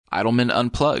Idleman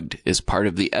Unplugged is part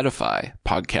of the Edify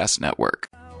podcast network.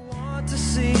 I want to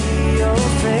see your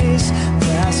face,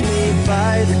 pass me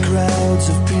by the crowds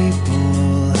of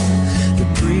people, the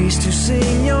priests who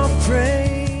sing your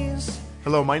praise.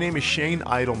 Hello, my name is Shane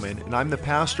Idleman, and I'm the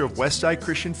pastor of Westside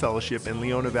Christian Fellowship in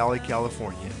Leona Valley,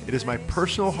 California. It is my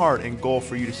personal heart and goal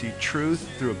for you to see truth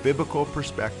through a biblical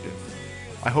perspective.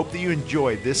 I hope that you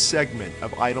enjoy this segment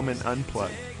of Idleman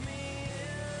Unplugged.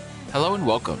 Hello and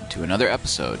welcome to another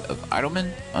episode of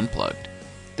Idleman Unplugged.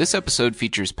 This episode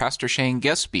features Pastor Shane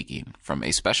guest speaking from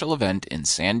a special event in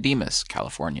San Dimas,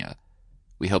 California.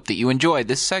 We hope that you enjoy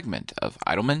this segment of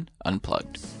Idleman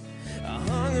Unplugged. A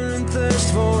hunger and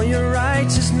thirst for your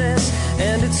righteousness,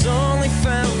 and it's only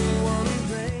found in one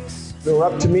place. If it were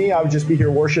up to me, I would just be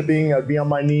here worshiping. I'd be on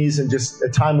my knees and just a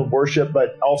time of worship,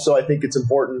 but also I think it's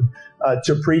important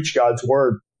to preach God's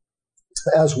word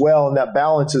as well, and that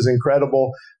balance is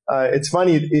incredible. It's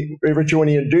funny, Richard, when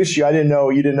he introduced you, you didn't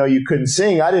know you couldn't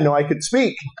sing. I didn't know I could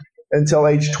speak until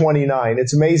age 29.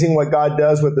 It's amazing what God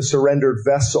does with a surrendered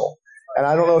vessel. And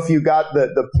I don't know if you got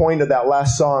the point of that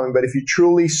last song, but if you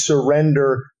truly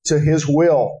surrender to His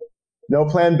will, no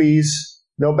plan Bs,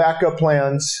 no backup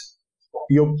plans,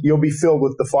 you'll be filled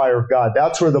with the fire of God.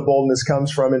 That's where the boldness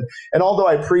comes from. And although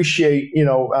I appreciate,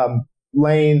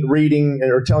 Lane reading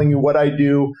or telling you what I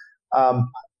do,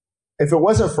 if it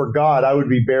wasn't for God, I would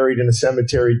be buried in a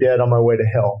cemetery dead on my way to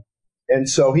hell. And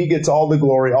so He gets all the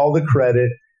glory, all the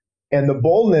credit. And the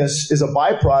boldness is a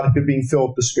byproduct of being filled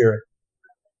with the Spirit.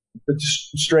 It's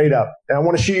straight up. And I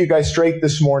want to shoot you guys straight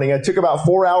this morning. I took about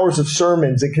 4 hours of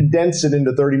sermons and condensed it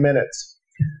into 30 minutes.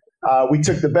 We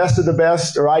took the best of the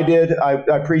best, or I did.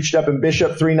 I preached up in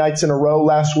Bishop 3 nights in a row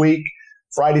last week.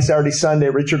 Friday, Saturday, Sunday.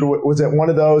 Richard was at one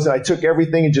of those, and I took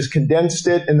everything and just condensed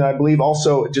it, and then I believe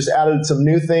also just added some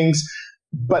new things.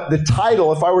 But the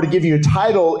title, if I were to give you a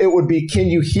title, it would be, Can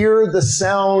You Hear the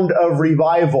Sound of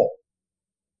Revival?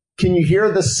 Can you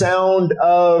hear the sound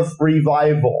of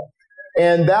revival?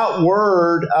 And that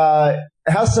word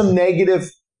has some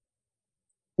negative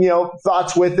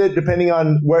thoughts with it, depending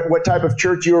on what type of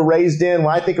church you were raised in.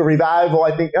 When I think of revival,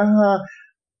 I think,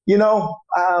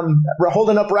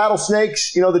 holding up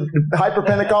rattlesnakes, the hyper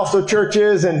Pentecostal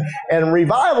churches and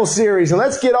revival series, and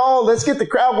let's get the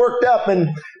crowd worked up.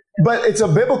 But it's a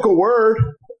biblical word.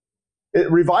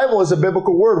 Revival is a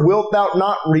biblical word. Wilt thou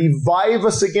not revive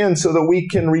us again so that we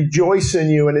can rejoice in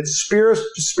you? And it's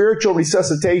spiritual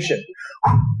resuscitation,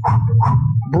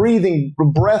 breathing the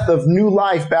breath of new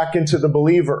life back into the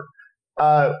believer.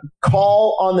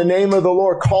 Call on the name of the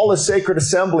Lord, call a sacred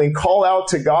assembly, and call out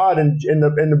to God in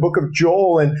the book of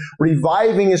Joel, and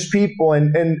reviving His people.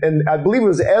 And I believe it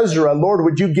was Ezra, Lord,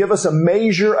 would you give us a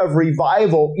measure of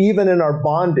revival even in our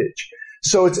bondage?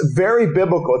 So it's very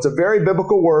biblical. It's a very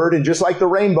biblical word. And just like the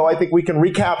rainbow, I think we can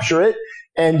recapture it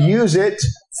and use it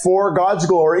for God's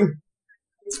glory.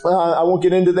 I won't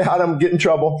get into that. I'm getting in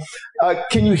trouble.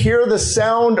 Can you hear the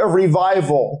sound of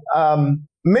revival?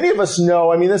 Many of us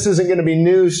know, this isn't going to be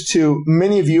news to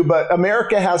many of you, but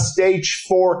America has stage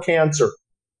 4 cancer,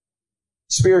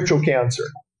 spiritual cancer.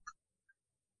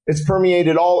 It's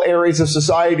permeated all areas of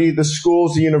society, the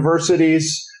schools, the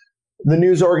universities, the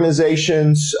news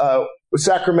organizations,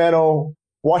 Sacramento,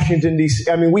 Washington, D.C.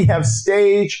 We have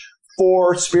stage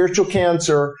 4 spiritual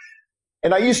cancer.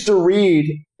 And I used to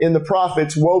read in the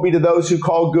prophets, woe be to those who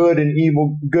call good and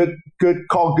evil good,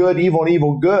 call good evil and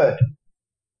evil good.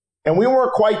 And we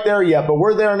weren't quite there yet, but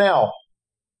we're there now,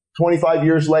 25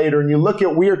 years later. And you look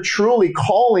at, we are truly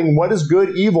calling what is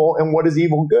good evil and what is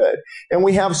evil good. And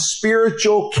we have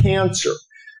spiritual cancer.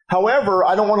 However,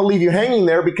 I don't want to leave you hanging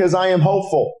there, because I am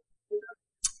hopeful.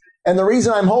 And the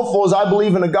reason I'm hopeful is I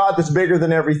believe in a God that's bigger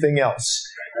than everything else.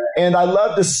 And I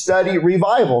love to study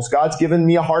revivals. God's given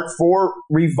me a heart for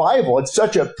revival. It's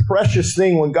such a precious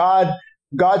thing when God's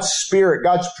Spirit,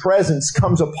 God's presence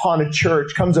comes upon a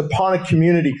church, comes upon a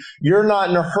community. You're not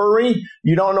in a hurry.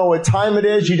 You don't know what time it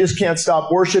is. You just can't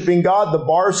stop worshiping God. The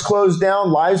bars close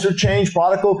down. Lives are changed.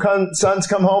 Prodigal sons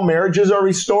come home. Marriages are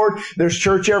restored. There's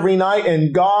church every night,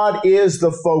 and God is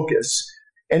the focus.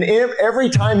 And every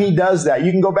time He does that,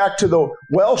 you can go back to the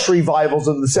Welsh revivals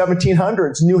of the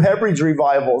 1700s, New Hebrides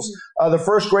revivals, the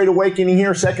First Great Awakening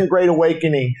here, Second Great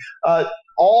Awakening.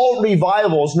 All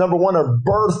revivals, number one, are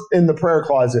birthed in the prayer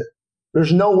closet.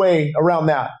 There's no way around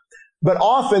that. But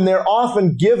they're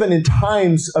often given in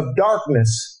times of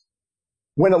darkness.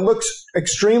 When it looks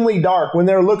extremely dark, when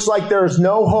there looks like there's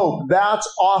no hope, that's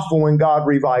often when God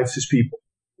revives His people.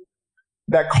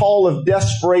 That call of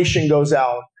desperation goes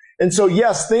out. And so,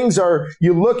 yes,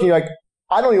 you're looking like,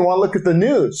 I don't even want to look at the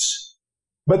news.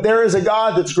 But there is a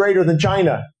God that's greater than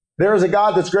China. There is a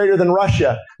God that's greater than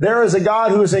Russia. There is a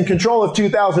God who is in control of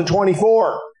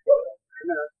 2024.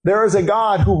 There is a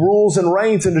God who rules and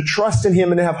reigns, and to trust in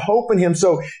Him and to have hope in Him.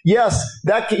 So yes,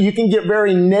 you can get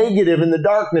very negative in the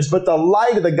darkness, but the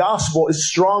light of the gospel is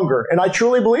stronger. And I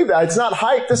truly believe that. It's not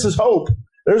hype. This is hope.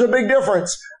 There's a big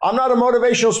difference. I'm not a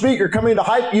motivational speaker coming to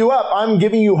hype you up. I'm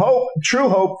giving you hope, true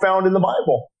hope found in the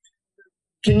Bible.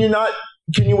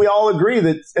 We all agree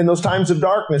that in those times of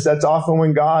darkness, that's often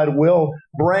when God will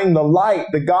bring the light,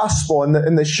 the gospel,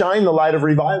 and the shine the light of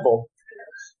revival.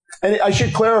 And I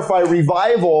should clarify,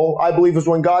 revival, I believe, is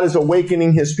when God is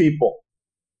awakening His people.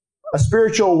 A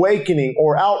spiritual awakening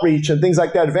or outreach and things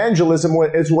like that. Evangelism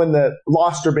is when the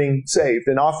lost are being saved.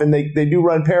 And often they do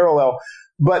run parallel.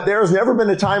 But there has never been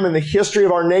a time in the history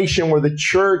of our nation where the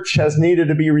church has needed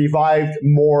to be revived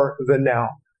more than now.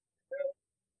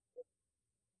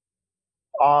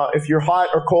 If you're hot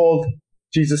or cold,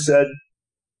 Jesus said,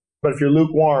 but if you're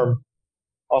lukewarm,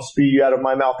 I'll spew you out of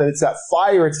my mouth. And it's that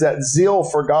fire, it's that zeal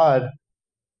for God.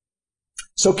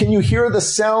 So can you hear the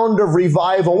sound of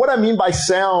revival? What I mean by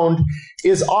sound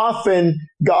is often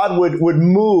God would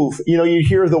move. You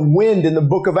hear the wind in the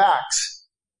book of Acts.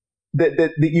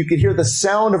 That you could hear the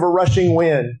sound of a rushing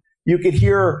wind. You could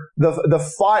hear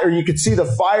the fire. You could see the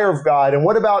fire of God. And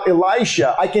what about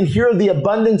Elisha? I can hear the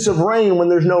abundance of rain when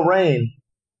there's no rain.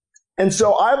 And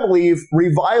so I believe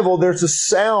revival, there's a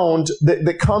sound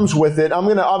that comes with it. I'm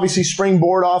going to obviously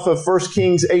springboard off of 1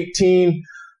 Kings 18.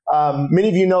 Many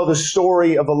of you know the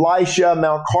story of Elisha,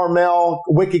 Mount Carmel,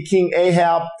 wicked King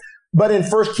Ahab. But in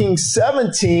 1 Kings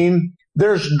 17,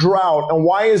 there's drought. And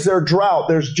why is there drought?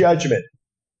 There's judgment.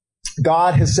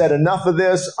 God has said enough of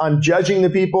this. I'm judging the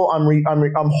people.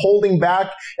 I'm holding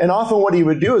back. And often what He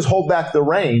would do is hold back the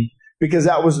rain, because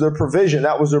that was their provision.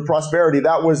 That was their prosperity.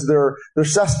 That was their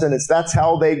sustenance. That's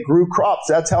how they grew crops.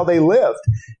 That's how they lived.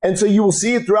 And so you will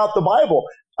see it throughout the Bible.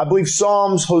 I believe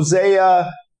Psalms, Hosea,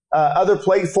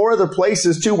 4 other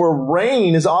places too, where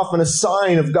rain is often a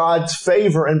sign of God's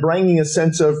favor and bringing a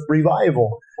sense of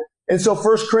revival. And so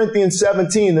 1 Corinthians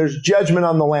 17, there's judgment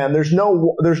on the land. There's no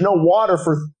water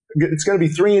it's going to be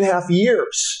 3.5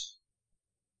 years.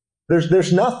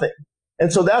 There's nothing.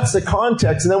 And so that's the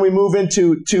context. And then we move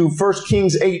into 1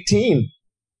 Kings 18.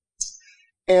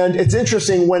 And it's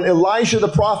interesting, when Elijah the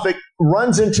prophet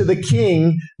runs into the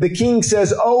king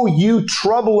says, "Oh, you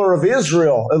troubler of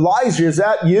Israel." Elijah, is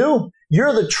that you?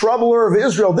 You're the troubler of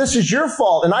Israel. This is your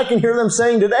fault. And I can hear them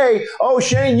saying today, "Oh,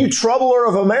 Shane, you troubler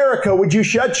of America, would you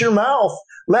shut your mouth?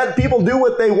 Let people do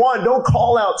what they want. Don't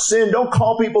call out sin. Don't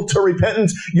call people to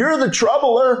repentance. You're the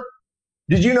troubler."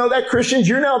 Did you know that, Christians?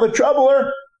 You're now the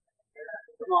troubler.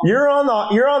 You're on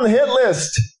the hit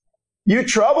list. You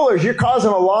troublers, you're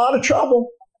causing a lot of trouble.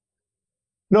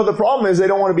 No, the problem is they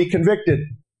don't want to be convicted.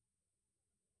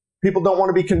 People don't want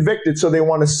to be convicted, so they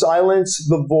want to silence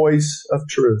the voice of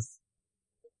truth.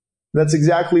 That's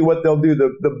exactly what they'll do.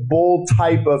 The bold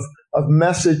type of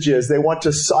messages, they want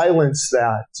to silence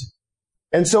that.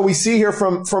 And so we see here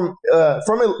from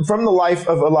the life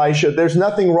of Elisha, there's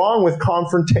nothing wrong with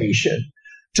confrontation.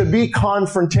 To be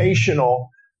confrontational.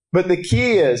 But the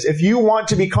key is, if you want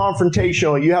to be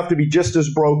confrontational, you have to be just as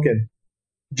broken,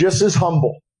 just as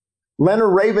humble.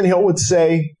 Leonard Ravenhill would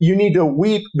say, you need to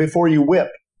weep before you whip.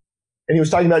 And he was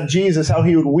talking about Jesus, how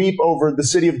He would weep over the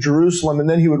city of Jerusalem, and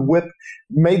then He would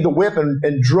made the whip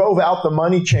and drove out the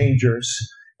money changers.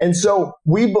 And so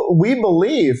we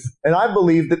believe, and I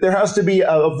believe, that there has to be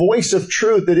a voice of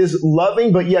truth that is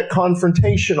loving but yet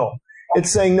confrontational. It's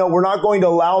saying, no, we're not going to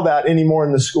allow that anymore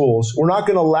in the schools. We're not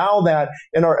going to allow that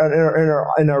in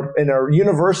our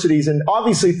universities. And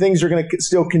obviously things are going to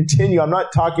still continue. I'm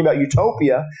not talking about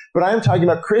utopia, but I am talking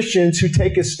about Christians who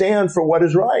take a stand for what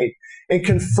is right and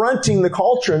confronting the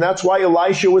culture. And that's why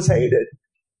Elisha was hated.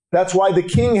 That's why the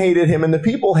king hated him and the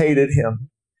people hated him.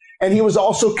 And he was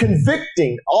also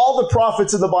convicting all the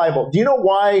prophets of the Bible. Do you know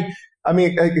why? I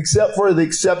mean, except for the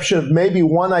exception of maybe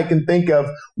one I can think of,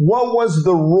 what was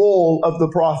the role of the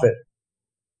prophet?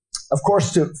 Of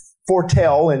course, to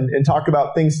foretell and talk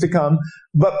about things to come.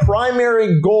 But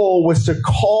primary goal was to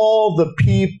call the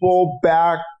people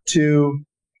back to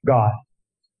God.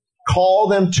 Call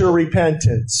them to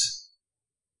repentance.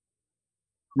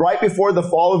 Right before the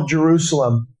fall of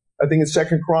Jerusalem, I think in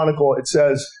 2 Chronicle, it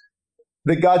says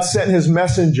that God sent His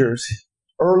messengers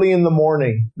early in the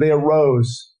morning. They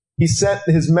arose. He sent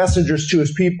His messengers to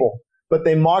His people, but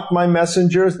they mocked my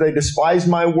messengers, they despised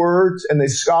my words, and they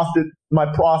scoffed at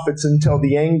my prophets until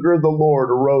the anger of the Lord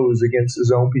arose against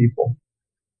His own people.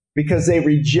 Because they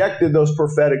rejected those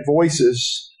prophetic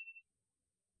voices.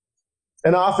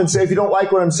 And I often say, if you don't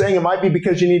like what I'm saying, it might be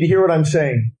because you need to hear what I'm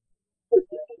saying.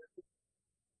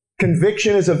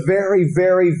 Conviction is a very,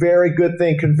 very, very good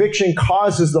thing. Conviction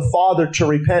causes the father to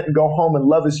repent and go home and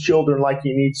love his children like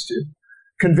he needs to.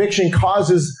 Conviction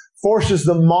forces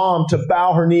the mom to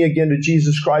bow her knee again to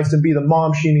Jesus Christ and be the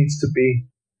mom she needs to be.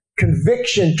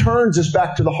 Conviction turns us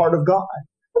back to the heart of God.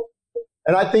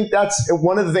 And I think that's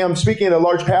one of the things. I'm speaking at a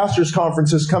large pastors'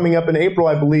 conference coming up in April,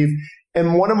 I believe.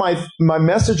 And one of my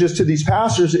messages to these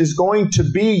pastors is going to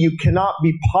be, you cannot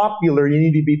be popular. You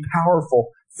need to be powerful,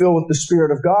 filled with the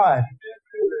Spirit of God.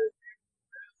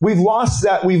 We've lost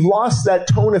that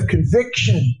tone of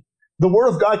conviction. The Word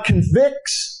of God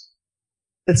convicts.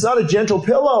 It's not a gentle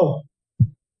pillow.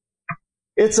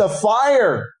 It's a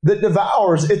fire that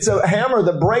devours. It's a hammer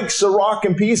that breaks the rock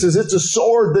in pieces. It's a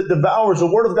sword that devours.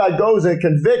 The Word of God goes and it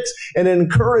convicts and it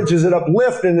encourages, it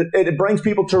uplifts, and it brings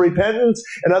people to repentance,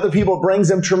 and other people brings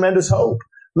them tremendous hope.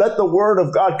 Let the Word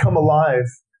of God come alive.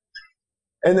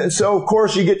 And so, of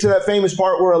course, you get to that famous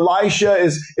part where Elisha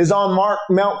is on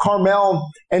Mount Carmel,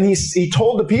 and he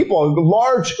told the people, a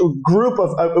large group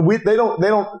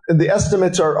the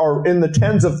estimates are in the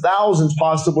tens of thousands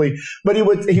possibly, but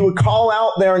he would call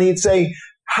out there and he'd say,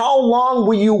 how long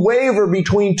will you waver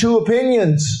between two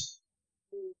opinions?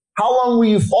 How long will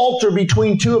you falter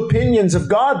between two opinions? If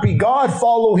God be God,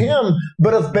 follow him.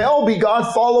 But if Baal be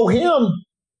God, follow him.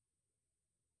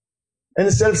 And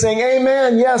instead of saying,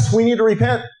 amen, yes, we need to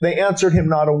repent, they answered him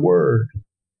not a word.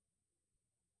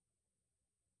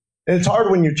 And it's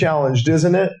hard when you're challenged,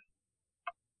 isn't it?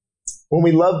 When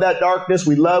we love that darkness,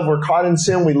 we're caught in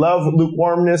sin, we love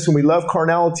lukewarmness, and we love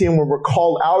carnality, and when we're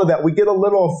called out of that, we get a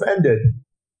little offended.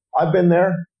 I've been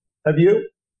there. Have you?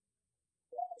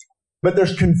 But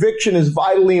there's conviction is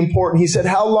vitally important. He said,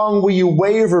 how long will you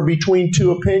waver between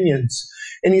two opinions?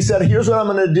 And he said, here's what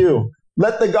I'm going to do.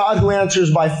 Let the God who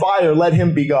answers by fire, let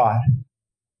him be God.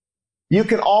 You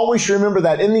can always remember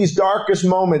that in these darkest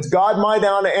moments, God might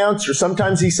not answer.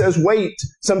 Sometimes he says, wait.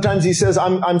 Sometimes he says,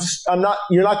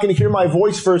 you're not going to hear my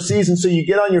voice for a season, so you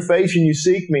get on your face and you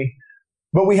seek me.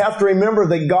 But we have to remember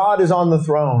that God is on the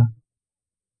throne.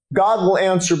 God will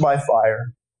answer by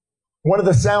fire. One of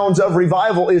the sounds of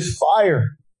revival is fire.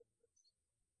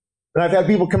 And I've had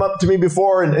people come up to me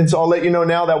before, and so I'll let you know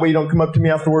now, that way you don't come up to me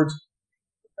afterwards.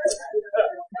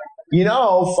 You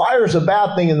know, fire is a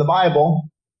bad thing in the Bible.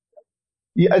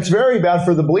 It's very bad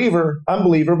for the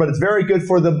unbeliever, but it's very good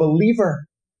for the believer.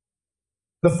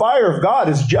 The fire of God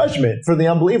is judgment for the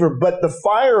unbeliever, but the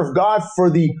fire of God for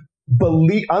the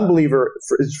unbeliever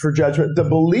is for judgment. The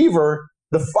believer,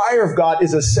 the fire of God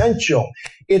is essential.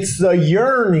 It's the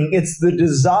yearning, it's the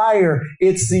desire,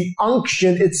 it's the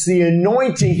unction, it's the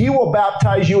anointing. He will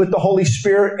baptize you with the Holy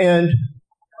Spirit and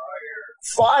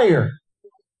fire.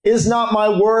 Is not my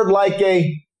word like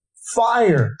a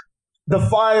fire? The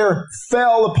fire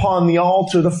fell upon the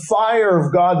altar, the fire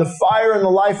of God, the fire in the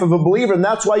life of a believer. And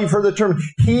that's why you've heard the term,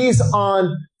 he's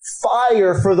on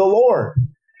fire for the Lord.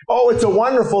 Oh, it's a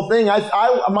wonderful thing.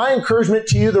 My encouragement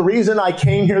to you, the reason I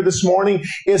came here this morning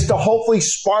is to hopefully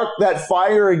spark that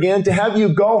fire again, to have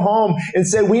you go home and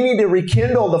say, we need to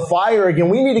rekindle the fire again.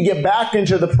 We need to get back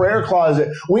into the prayer closet.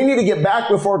 We need to get back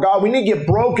before God. We need to get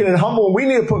broken and humble. We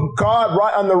need to put God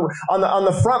right on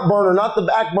the front burner, not the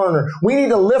back burner. We need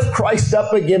to lift Christ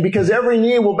up again, because every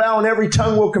knee will bow and every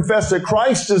tongue will confess that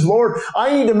Christ is Lord.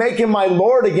 I need to make him my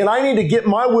Lord again. I need to get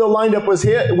my will lined up with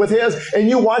his, and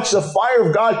you watch the fire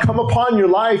of God come upon your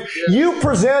life. Yeah. You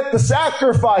present the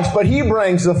sacrifice, but he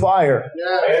brings the fire.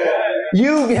 Yeah.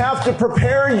 You have to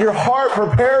prepare your heart,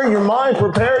 prepare your mind,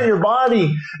 prepare your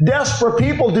body. Desperate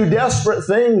people do desperate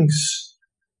things.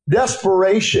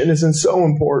 Desperation isn't so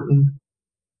important.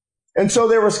 And so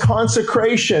there was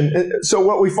consecration. So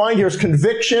what we find here is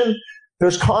conviction,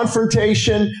 there's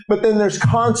confrontation, but then there's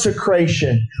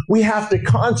consecration. We have to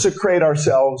consecrate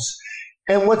ourselves.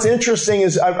 And what's interesting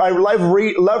is I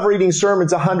love reading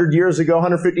sermons 100 years ago,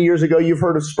 150 years ago. You've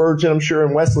heard of Spurgeon, I'm sure,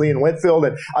 and Wesley and Whitefield.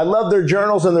 And I love their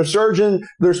journals and their Spurgeon.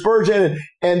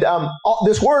 And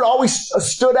this word always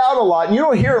stood out a lot. And you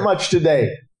don't hear it much today.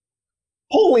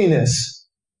 Holiness.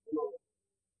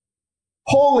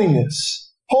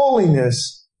 Holiness.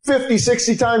 Holiness. 50,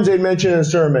 60 times they'd mention in a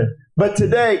sermon. But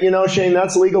today, Shane,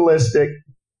 that's legalistic.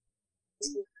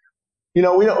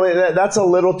 That's a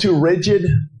little too rigid.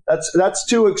 That's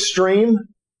too extreme.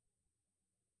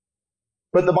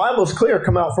 But the Bible is clear.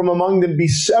 Come out from among them, be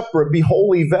separate, be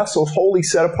holy vessels, wholly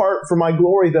set apart for my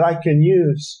glory that I can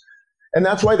use. And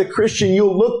that's why the Christian,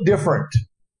 you'll look different.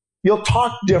 You'll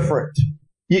talk different.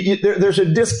 There's a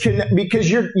disconnect because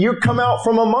you come out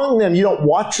from among them. You don't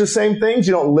watch the same things.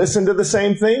 You don't listen to the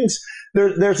same things.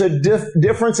 There's a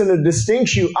difference and a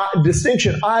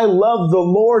distinction. I love the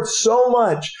Lord so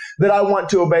much that I want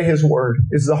to obey His word,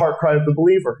 is the heart cry of the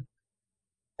believer.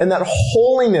 And that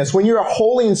holiness, when you're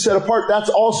holy and set apart, that's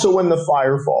also when the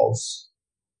fire falls.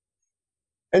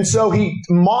 And so He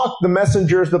mocked the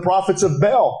messengers, the prophets of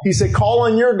Baal. He said, call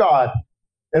on your God.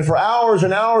 And for hours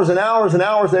and hours and hours and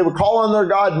hours, they would call on their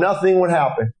God. Nothing would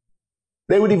happen.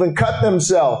 They would even cut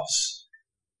themselves.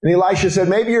 And Elisha said,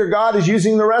 maybe your God is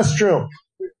using the restroom.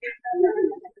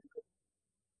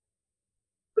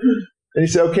 And he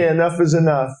said, okay, enough is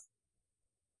enough.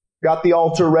 Got the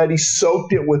altar ready,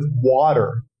 soaked it with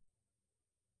water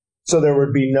so there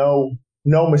would be no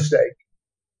mistake.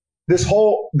 This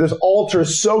altar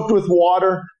is soaked with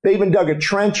water. They even dug a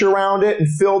trench around it and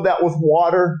filled that with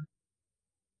water.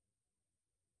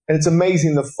 And it's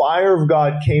amazing. The fire of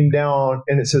God came down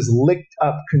and it says licked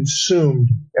up, consumed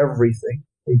everything,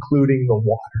 including the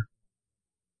water.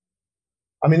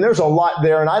 I mean, there's a lot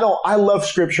there. And I love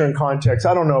scripture in context.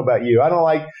 I don't know about you. I don't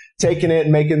like taking it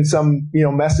and making some,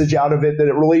 message out of it that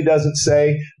it really doesn't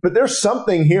say. But there's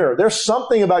something here. There's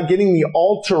something about getting the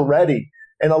altar ready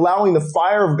and allowing the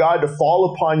fire of God to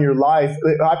fall upon your life.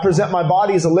 I present my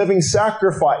body as a living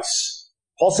sacrifice.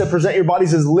 Paul said, present your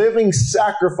bodies as living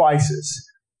sacrifices.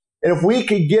 And if we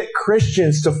could get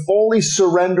Christians to fully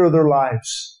surrender their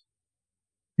lives,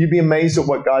 you'd be amazed at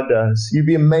what God does. You'd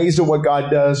be amazed at what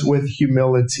God does with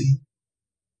humility.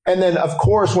 And then, of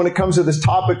course, when it comes to this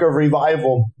topic of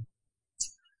revival,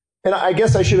 and I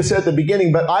guess I should have said at the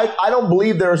beginning, but I don't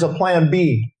believe there is a plan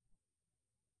B.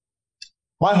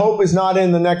 My hope is not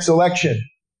in the next election.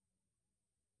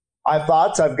 I have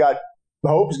thoughts, I've got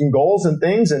hopes and goals and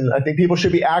things, and I think people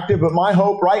should be active, but my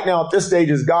hope right now at this stage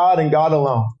is God and God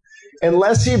alone.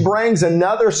 Unless He brings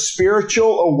another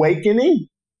spiritual awakening,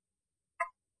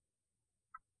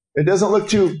 it doesn't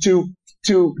look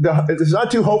it's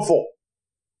not too hopeful.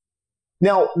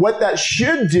 Now, what that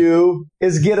should do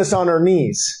is get us on our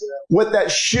knees. What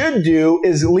that should do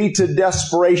is lead to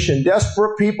desperation.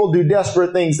 Desperate people do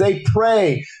desperate things. They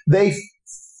pray. They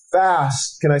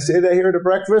fast. Can I say that here at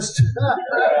breakfast?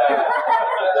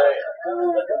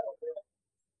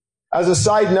 As a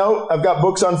side note, I've got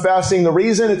books on fasting. The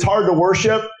reason it's hard to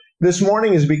worship this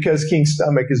morning is because King's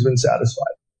stomach has been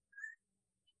satisfied.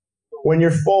 When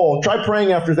you're full, try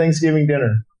praying after Thanksgiving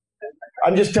dinner.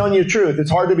 I'm just telling you the truth.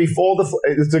 It's hard to be full.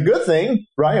 It's a good thing,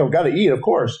 right? We've got to eat, of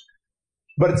course.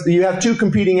 But you have two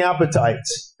competing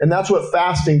appetites. And that's what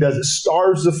fasting does. It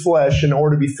starves the flesh in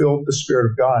order to be filled with the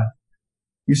Spirit of God.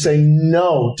 You say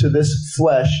no to this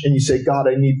flesh and you say, God,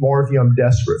 I need more of you. I'm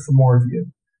desperate for more of you.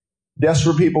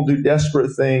 Desperate people do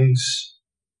desperate things.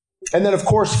 And then, of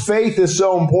course, faith is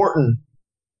so important.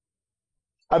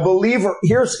 A believer,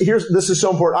 this is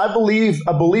so important. I believe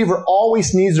a believer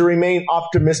always needs to remain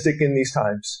optimistic in these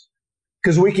times.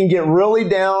 Because we can get really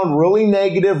down, really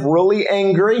negative, really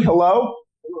angry. Hello?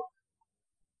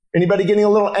 Anybody getting a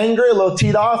little angry, a little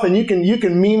teed off? And you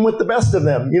can meme with the best of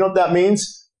them. You know what that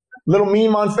means? Little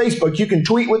meme on Facebook. You can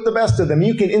tweet with the best of them.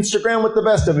 You can Instagram with the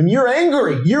best of them. You're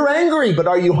angry, but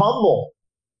are you humble?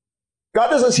 God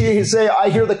doesn't say, I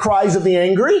hear the cries of the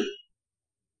angry.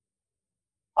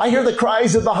 I hear the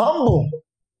cries of the humble.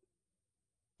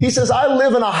 He says, I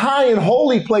live in a high and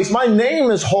holy place. My name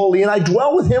is holy, and I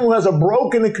dwell with him who has a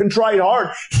broken and contrite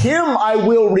heart. Him I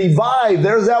will revive.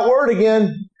 There's that word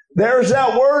again.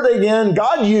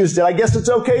 God used it. I guess it's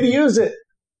okay to use it.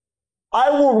 I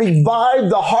will revive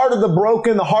the heart of the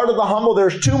broken, the heart of the humble.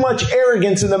 There's too much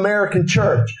arrogance in the American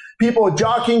church. People are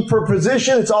jockeying for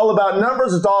position. It's all about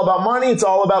numbers. It's all about money. It's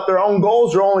all about their own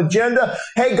goals, their own agenda.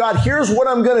 Hey, God, here's what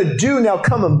I'm going to do. Now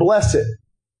come and bless it.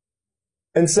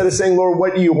 Instead of saying, Lord,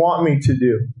 what do you want me to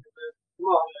do?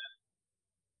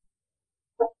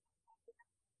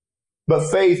 But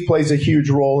faith plays a huge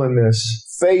role in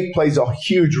this. Faith plays a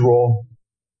huge role.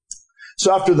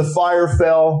 So after the fire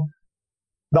fell,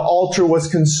 the altar was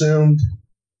consumed.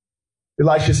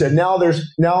 Elisha said,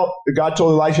 God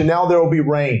told Elisha, now there will be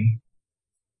rain.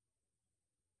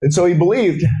 And so he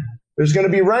believed there's going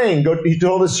to be rain. He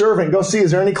told his servant, go see,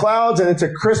 is there any clouds? And it's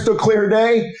a crystal clear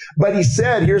day. But he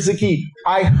said, here's the key.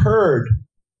 I heard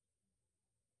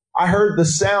the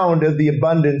sound of the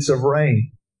abundance of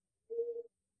rain.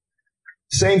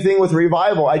 Same thing with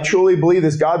revival. I truly believe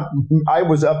this. I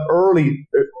was up early,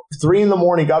 3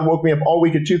 a.m. God woke me up all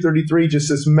week at 2:33. Just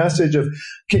this message of,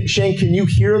 Shane, can you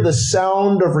hear the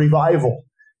sound of revival?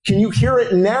 Can you hear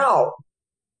it now?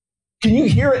 Can you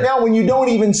hear it now when you don't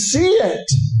even see it?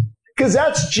 Because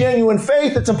that's genuine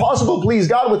faith. It's impossible to please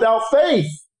God without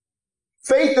faith.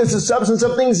 Faith is the substance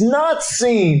of things not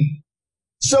seen.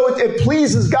 So it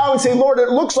pleases God. We say, Lord, it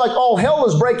looks like all hell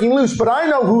is breaking loose, but I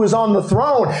know who is on the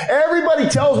throne. Everybody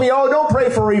tells me, oh, don't pray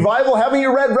for revival. Haven't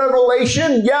you read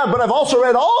Revelation? Yeah, but I've also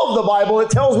read all of the Bible. It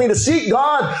tells me to seek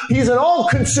God. He's an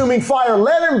all-consuming fire.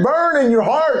 Let Him burn in your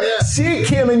heart. Yeah. Seek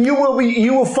Him and you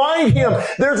will find Him.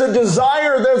 There's a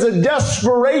desire, there's a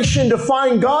desperation to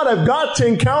find God. I've got to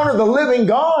encounter the living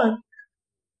God.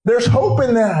 There's hope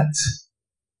in that.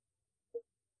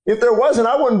 If there wasn't,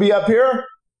 I wouldn't be up here.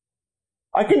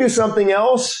 I can do something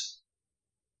else.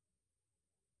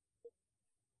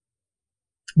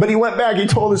 But he went back. He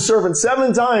told his servant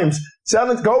 7 times,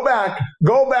 go back,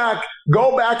 go back,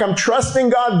 go back. I'm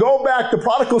trusting God. Go back. The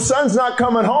prodigal son's not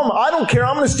coming home. I don't care.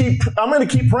 I'm going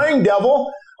to keep praying,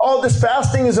 devil. Oh, this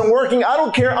fasting isn't working. I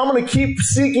don't care. I'm going to keep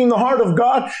seeking the heart of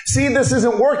God. See, this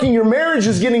isn't working. Your marriage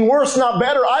is getting worse, not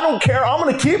better. I don't care. I'm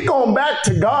going to keep going back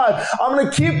to God. I'm going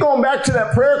to keep going back to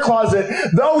that prayer closet.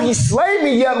 Though He slay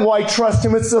me, yet will I trust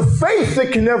Him. It's the faith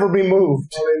that can never be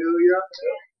moved. Hallelujah.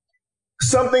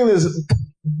 Something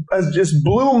that just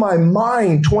blew my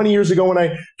mind 20 years ago when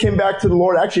I came back to the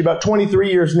Lord, actually about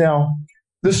 23 years now.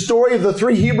 The story of the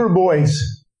 3 Hebrew boys.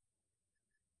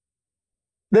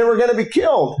 They were going to be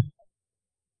killed.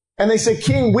 And they said,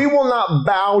 King, we will not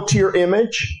bow to your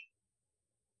image.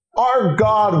 Our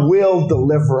God will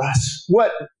deliver us.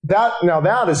 Now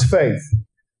that is faith.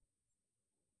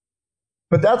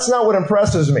 But that's not what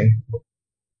impresses me.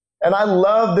 And I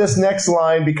love this next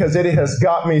line because it has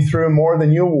got me through more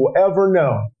than you will ever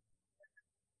know.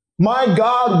 My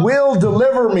God will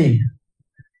deliver me.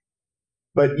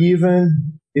 But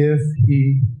even if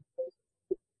He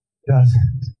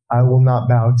doesn't, I will not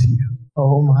bow to you.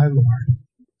 Oh, my Lord.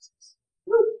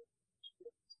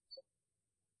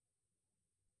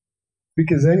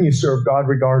 Because then you serve God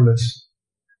regardless.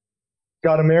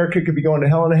 God, America could be going to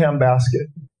hell in a handbasket.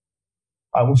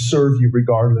 I will serve you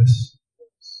regardless.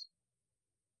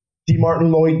 D.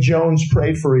 Martin Lloyd-Jones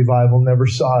prayed for revival, never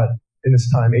saw it in his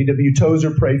time. A.W.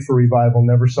 Tozer prayed for revival,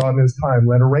 never saw it in his time.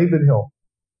 Leonard Ravenhill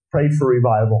prayed for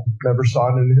revival, never saw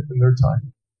it in their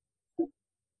time.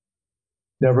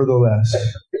 Nevertheless,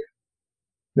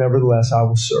 I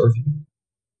will serve you.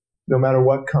 No matter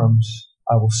what comes,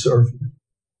 I will serve you.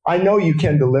 I know you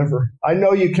can deliver. I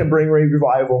know you can bring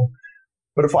revival.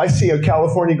 But if I see a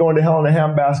California going to hell in a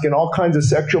handbasket and all kinds of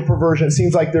sexual perversion, it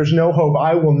seems like there's no hope.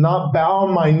 I will not bow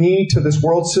my knee to this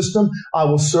world system. I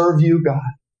will serve you, God.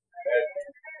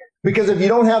 Because if you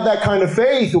don't have that kind of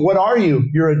faith, what are you?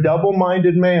 You're a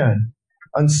double-minded man,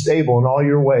 unstable in all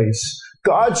your ways.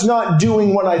 God's not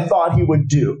doing what I thought He would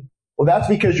do. Well, that's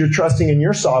because you're trusting in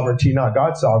your sovereignty, not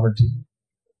God's sovereignty.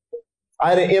 I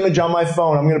had an image on my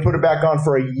phone. I'm going to put it back on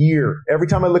for a year. Every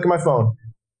time I look at my phone,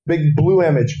 big blue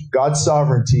image. God's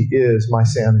sovereignty is my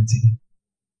sanity.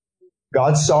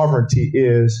 God's sovereignty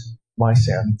is my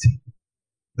sanity.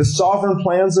 The sovereign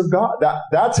plans of God.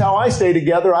 That's how I stay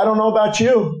together. I don't know about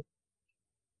you.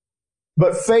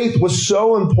 But faith was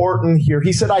so important here.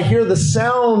 He said, I hear the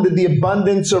sound of the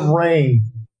abundance of rain.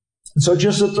 So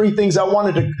just the 3 things I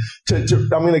wanted to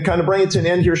I'm going to kind of bring it to an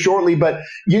end here shortly, but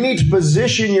you need to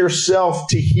position yourself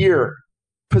to hear.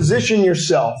 Position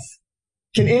yourself.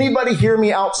 Can anybody hear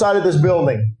me outside of this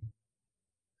building?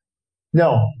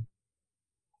 No.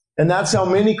 And that's how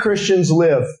many Christians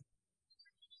live.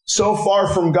 So far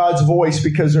from God's voice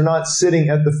because they're not sitting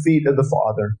at the feet of the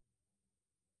Father.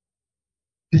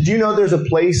 Did you know there's a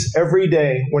place every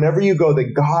day, whenever you go,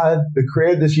 that God, the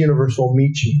creator of this universe, will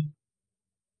meet you?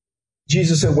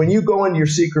 Jesus said, when you go into your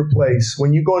secret place,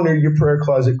 when you go into your prayer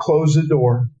closet, close the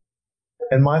door,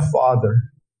 and my Father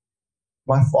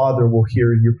will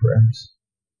hear your prayers.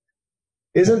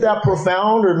 Isn't that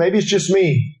profound? Or maybe it's just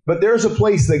me. But there's a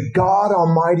place that God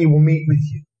Almighty will meet with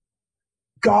you.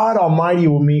 God Almighty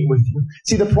will meet with you.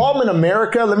 See, the problem in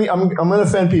America, I'm going to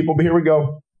offend people, but here we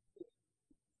go.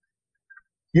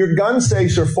 Your gun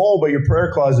safes are full, but your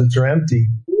prayer closets are empty.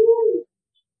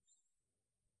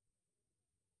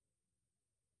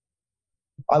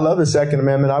 I love the Second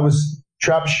Amendment. I was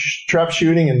trap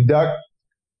shooting and duck,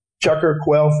 chucker,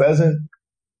 quail, pheasant.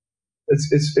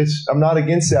 I'm not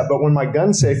against that, but when my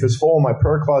gun safe is full, my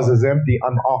prayer closet is empty,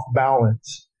 I'm off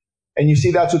balance. And you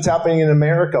see that's what's happening in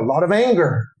America. A lot of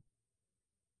anger,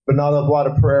 but not a lot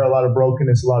of prayer, a lot of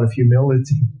brokenness, a lot of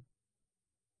humility.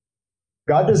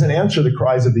 God doesn't answer the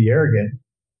cries of the arrogant.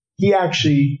 He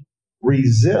actually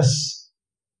resists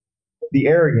the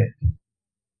arrogant.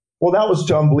 Well, that was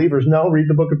to unbelievers. No, read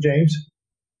the book of James.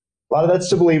 A lot of that's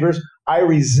to believers. I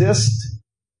resist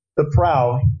the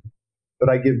proud, but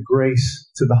I give grace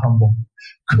to the humble.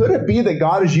 Could it be that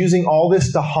God is using all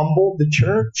this to humble the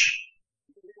church?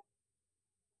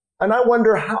 And I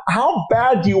wonder, how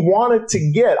bad do you want it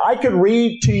to get? I could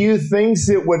read to you things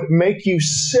that would make you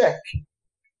sick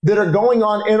that are going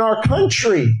on in our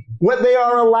country, what they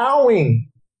are allowing.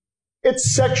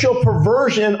 It's sexual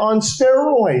perversion on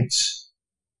steroids.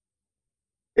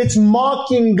 It's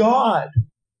mocking God.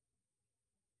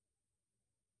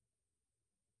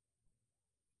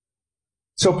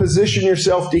 So position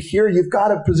yourself to hear. You've got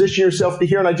to position yourself to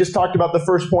hear. And I just talked about the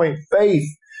first point, faith.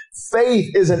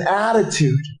 Faith is an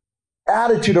attitude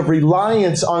of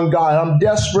reliance on God. I'm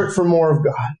desperate for more of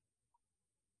God.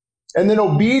 And then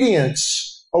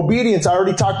obedience. Obedience, I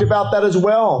already talked about that as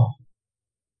well.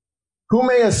 Who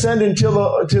may ascend to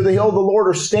the hill of the Lord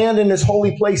or stand in his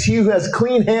holy place? He who has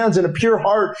clean hands and a pure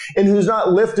heart and who's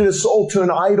not lifted his soul to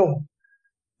an idol.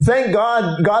 Thank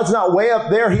God, God's not way up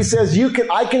there. He says,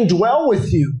 I can dwell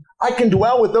with you. I can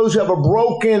dwell with those who have a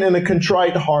broken and a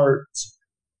contrite heart.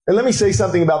 And let me say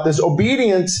something about this.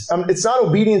 Obedience, it's not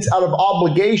obedience out of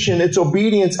obligation. It's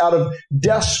obedience out of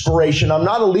desperation. I'm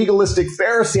not a legalistic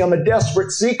Pharisee. I'm a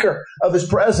desperate seeker of his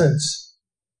presence.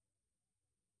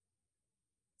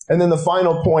 And then the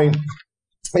final point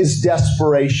is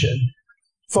desperation.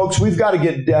 Folks, we've got to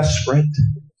get desperate.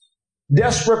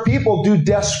 Desperate people do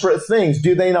desperate things,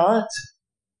 do they not?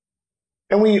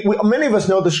 And many of us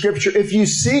know the scripture, if you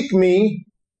seek me,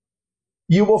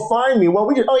 you will find me. Well,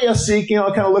 seek,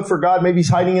 kind of look for God. Maybe he's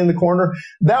hiding in the corner.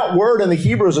 That word in the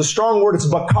Hebrew is a strong word. It's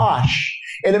bakash.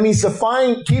 And it means to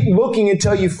find, keep looking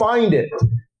until you find it.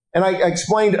 And I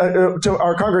explained to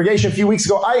our congregation a few weeks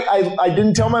ago, I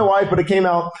didn't tell my wife, but it came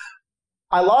out.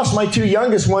 I lost my two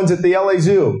youngest ones at the LA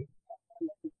Zoo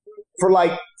for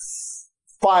like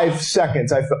 5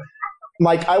 seconds. I felt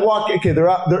like I walk, okay, they're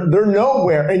out, they're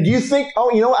nowhere. And do you think,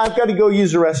 I've got to go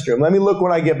use the restroom. Let me look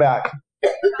when I get back.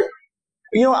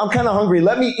 I'm kind of hungry.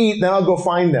 Let me eat, then I'll go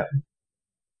find them.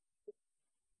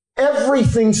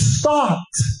 Everything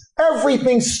stopped.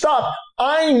 Everything stopped.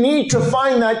 I need to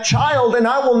find that child, and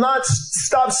I will not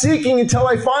stop seeking until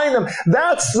I find them.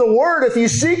 That's the word. If you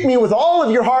seek me with all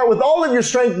of your heart, with all of your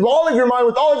strength, with all of your mind,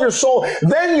 with all of your soul,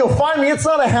 then you'll find me. It's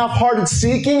not a half-hearted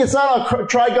seeking. It's not a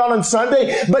try God on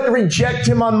Sunday, but reject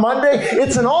him on Monday.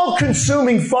 It's an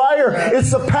all-consuming fire. It's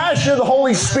the passion of the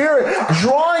Holy Spirit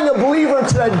drawing a believer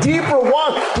into that deeper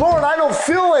walk. Lord, I don't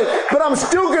feel it, but I'm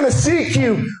still going to seek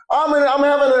you. I'm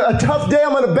having a tough day.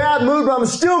 I'm in a bad mood, but I'm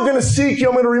still going to seek you.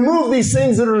 I'm going to remove these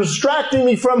things that are distracting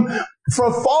me from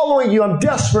following you. I'm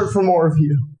desperate for more of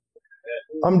you.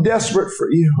 I'm desperate for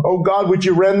you. Oh God, would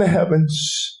you rend the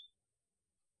heavens?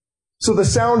 So the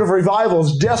sound of revival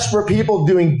is desperate people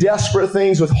doing desperate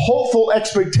things with hopeful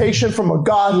expectation from a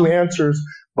God who answers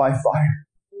by fire.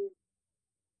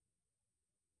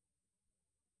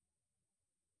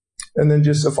 And then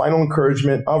just a final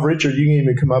encouragement. Richard, you can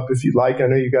even come up if you'd like. I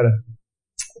know you got to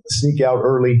sneak out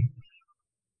early.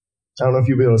 I don't know if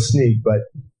you'll be able to sneak, but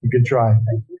you can try.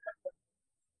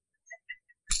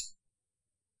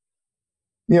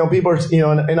 People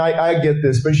are, and I get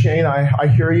this, but Shane, I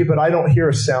hear you, but I don't hear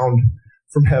a sound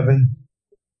from heaven.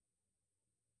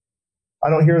 I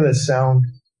don't hear this sound.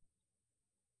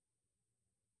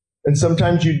 And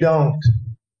sometimes you don't.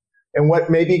 And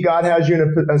maybe God has you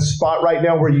in a spot right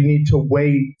now where you need to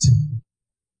wait.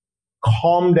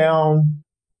 Calm down.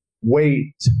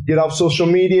 Wait. Get off social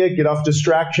media. Get off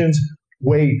distractions.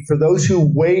 Wait. For those who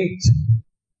wait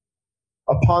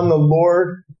upon the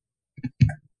Lord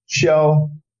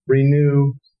shall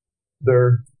renew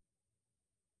their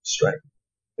strength.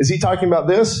 Is he talking about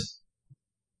this?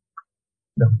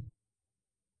 No.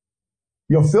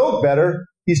 You'll feel better.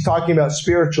 He's talking about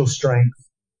spiritual strength.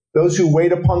 Those who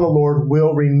wait upon the Lord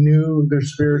will renew their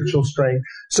spiritual strength.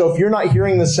 So if you're not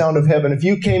hearing the sound of heaven, if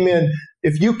you came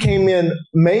in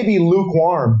maybe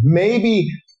lukewarm, maybe,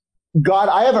 God,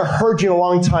 I haven't heard you in a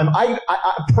long time.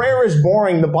 Prayer is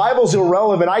boring. The Bible's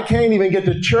irrelevant. I can't even get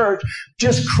to church.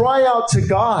 Just cry out to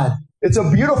God. It's a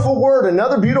beautiful word.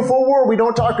 Another beautiful word we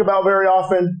don't talk about very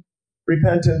often.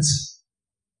 Repentance.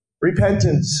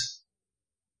 Repentance.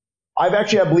 I've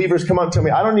actually had believers come up and tell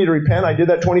me, I don't need to repent. I did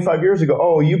that 25 years ago.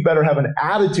 Oh, you better have an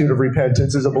attitude of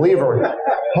repentance as a believer.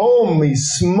 Holy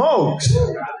smokes.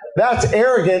 That's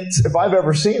arrogant if I've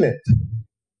ever seen it.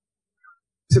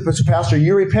 So, Pastor,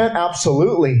 you repent?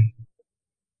 Absolutely.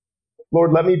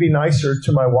 Lord, let me be nicer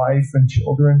to my wife and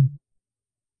children.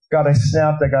 God, I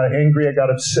snapped. I got angry. I got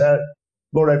upset.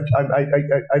 Lord,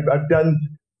 I've done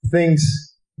things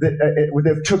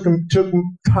that took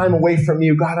time away from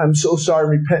you. God, I'm so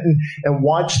sorry. Repent and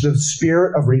watch the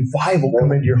spirit of revival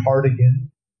come into your heart again.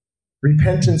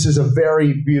 Repentance is a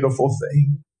very beautiful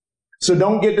thing. So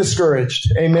don't get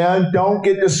discouraged. Amen. Don't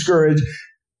get discouraged,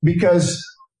 because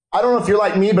I don't know if you're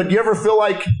like me, but do you ever feel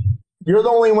like You're the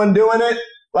only one doing it?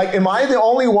 Like, am I the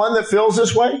only one that feels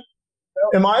this way?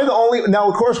 Am I the only? Now,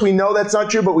 of course, we know that's not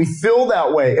true, but we feel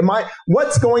that way.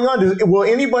 What's going on? Will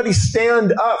anybody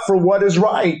stand up for what is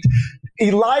right?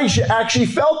 Elijah actually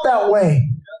felt that way.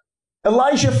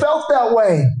 Elijah felt that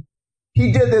way.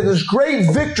 He did this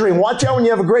great victory. Watch out when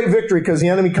you have a great victory, because the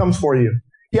enemy comes for you.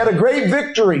 He had a great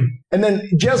victory. And then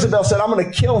Jezebel said, I'm going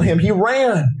to kill him. He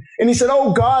ran. And he said,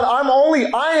 oh God,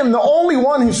 I am the only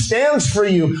one who stands for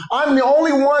you. I'm the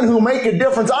only one who make a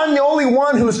difference. I'm the only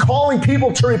one who is calling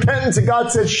people to repentance. And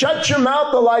God said, shut your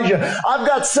mouth, Elijah. I've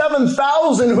got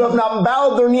 7,000 who have not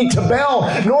bowed their knee to Baal,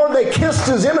 nor have they kissed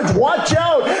his image. Watch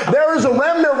out. There is a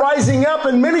remnant rising up,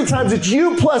 and many times it's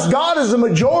you plus God is the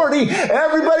majority.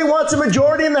 Everybody wants a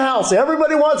majority in the House.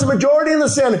 Everybody wants a majority in the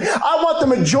Senate. I want the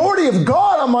majority of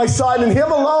God on my side, and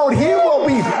him alone. He will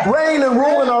be reign and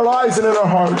rule in our lives and in our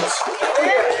hearts.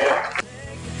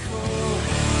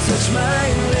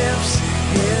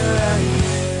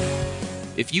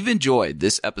 If you've enjoyed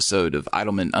this episode of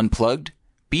Idleman Unplugged,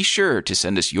 be sure to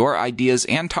send us your ideas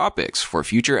and topics for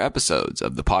future episodes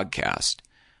of the podcast.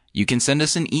 You can send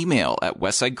us an email at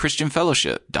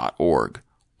westsidechristianfellowship.org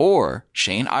or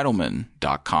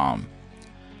shaneidleman.com.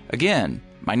 Again,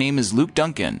 my name is Luke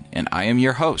Duncan, and I am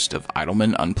your host of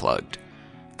Idleman Unplugged.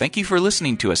 Thank you for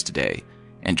listening to us today,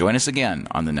 and join us again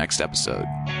on the next episode.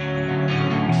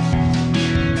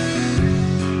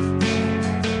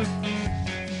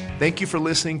 Thank you for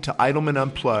listening to Idleman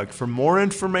Unplugged. For more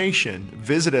information,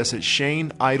 visit us at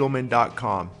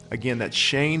shaneidleman.com. Again, that's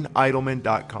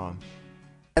shaneidleman.com.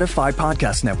 Edify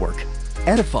Podcast Network.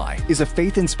 Edify is a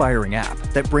faith-inspiring app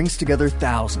that brings together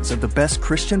thousands of the best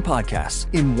Christian podcasts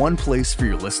in one place for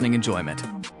your listening enjoyment.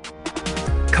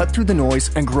 Cut through the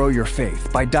noise and grow your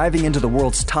faith by diving into the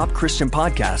world's top Christian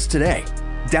podcasts today.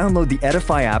 Download the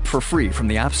Edify app for free from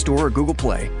the App Store or Google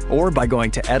Play, or by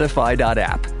going to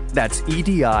edify.app. That's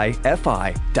edifi.app.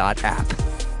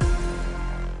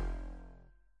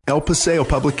 El Paseo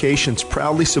Publications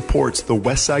proudly supports the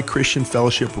Westside Christian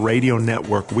Fellowship Radio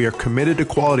Network. We are committed to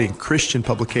quality in Christian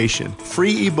publication.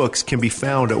 Free ebooks can be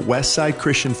found at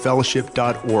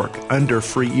westsidechristianfellowship.org under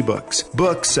free ebooks.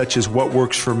 Books such as What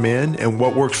Works for Men and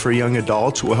What Works for Young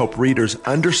Adults will help readers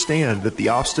understand that the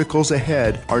obstacles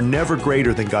ahead are never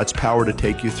greater than God's power to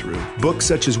take you through. Books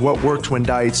such as What Works When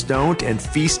Diets Don't and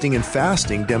Feasting and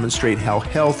Fasting demonstrate how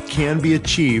health can be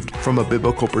achieved from a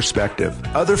biblical perspective.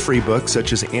 Other free books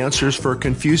such as Answers for a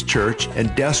Confused Church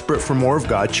and Desperate for More of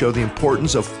God show the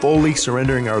importance of fully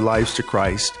surrendering our lives to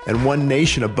Christ. And One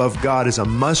Nation Above God is a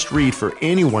must-read for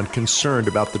anyone concerned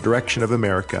about the direction of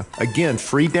America. Again,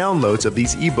 free downloads of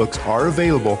these ebooks are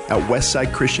available at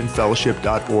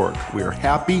westsidechristianfellowship.org. We are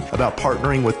happy about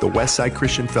partnering with the Westside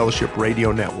Christian Fellowship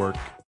Radio Network.